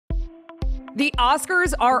The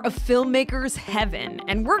Oscars are a filmmaker's heaven,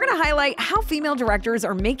 and we're going to highlight how female directors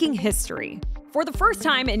are making history. For the first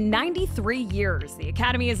time in 93 years, the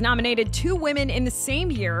Academy has nominated 2 women in the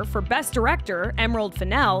same year for Best Director, Emerald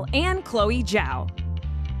Fennell and Chloé Zhao.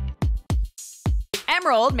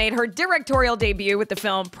 Emerald made her directorial debut with the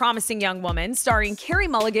film Promising Young Woman, starring Carey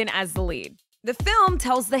Mulligan as the lead. The film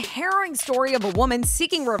tells the harrowing story of a woman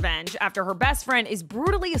seeking revenge after her best friend is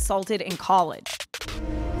brutally assaulted in college.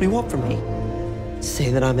 What do you want from me?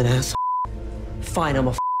 Say that I'm an ass. Fine, I'm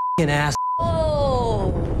a f***ing ass.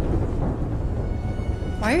 Oh.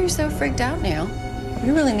 Why are you so freaked out, Neil?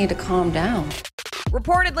 You really need to calm down.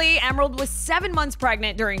 Reportedly, Emerald was 7 months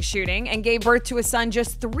pregnant during shooting and gave birth to a son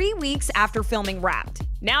just 3 weeks after filming Wrapped.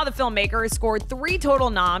 Now the filmmaker has scored 3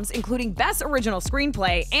 total noms, including Best Original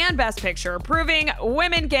Screenplay and Best Picture, proving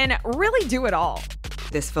women can really do it all.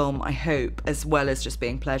 This film, I hope, as well as just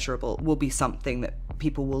being pleasurable, will be something that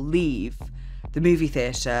people will leave the movie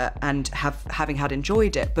theatre and having had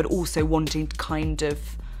enjoyed it, but also wanting to kind of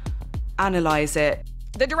analyse it.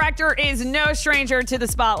 The director is no stranger to the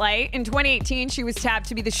spotlight. In 2018, she was tapped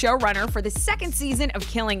to be the showrunner for the 2nd season of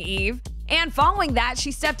Killing Eve. And following that,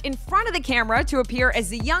 she stepped in front of the camera to appear as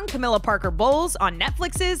the young Camilla Parker Bowles on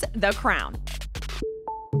Netflix's The Crown.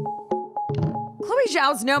 Chloé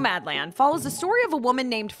Zhao's Nomadland follows the story of a woman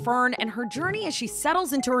named Fern and her journey as she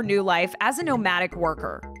settles into her new life as a nomadic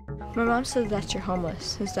worker. My mom said that you're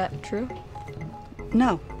homeless. Is that true?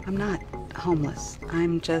 No, I'm not homeless.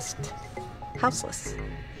 I'm just houseless.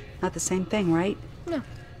 Not the same thing, right? No.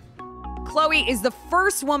 Chloé is the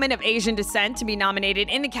first woman of Asian descent to be nominated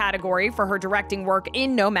in the category for her directing work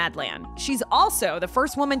in Nomadland. She's also the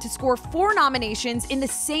first woman to score 4 nominations in the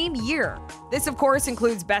same year. This, of course,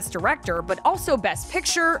 includes Best Director, but also Best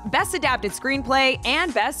Picture, Best Adapted Screenplay,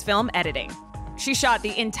 and Best Film Editing. She shot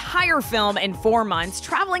the entire film in 4 months,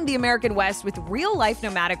 traveling the American West with real-life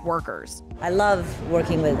nomadic workers. I love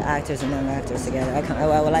working with actors and non-actors together.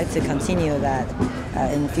 I would like to continue that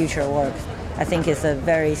in future work. I think it's a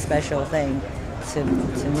very special thing to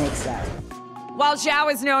mix that. While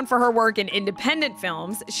Zhao is known for her work in independent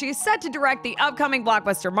films, she is set to direct the upcoming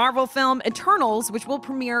blockbuster Marvel film Eternals, which will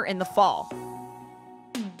premiere in the fall.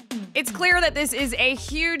 It's clear that this is a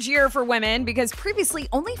huge year for women because previously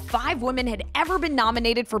only 5 women had ever been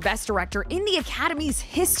nominated for Best Director in the Academy's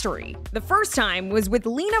history. The first time was with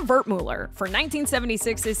Lena Wertmuller for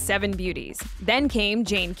 1976's 7 Beauties. Then came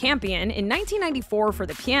Jane Campion in 1994 for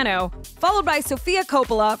The Piano, followed by Sofia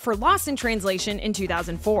Coppola for Lost in Translation in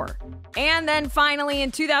 2004. And then finally,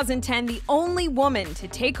 in 2010, the only woman to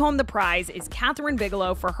take home the prize is Kathryn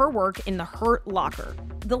Bigelow for her work in The Hurt Locker.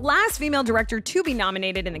 The last female director to be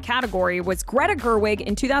nominated in the category was Greta Gerwig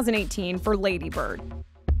in 2018 for Lady Bird.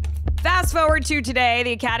 Fast forward to today,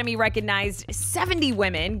 the Academy recognized 70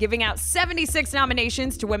 women, giving out 76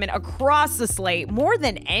 nominations to women across the slate, more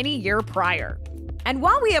than any year prior. And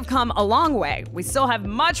while we have come a long way, we still have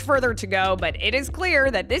much further to go, but it is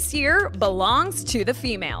clear that this year belongs to the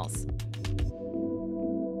females.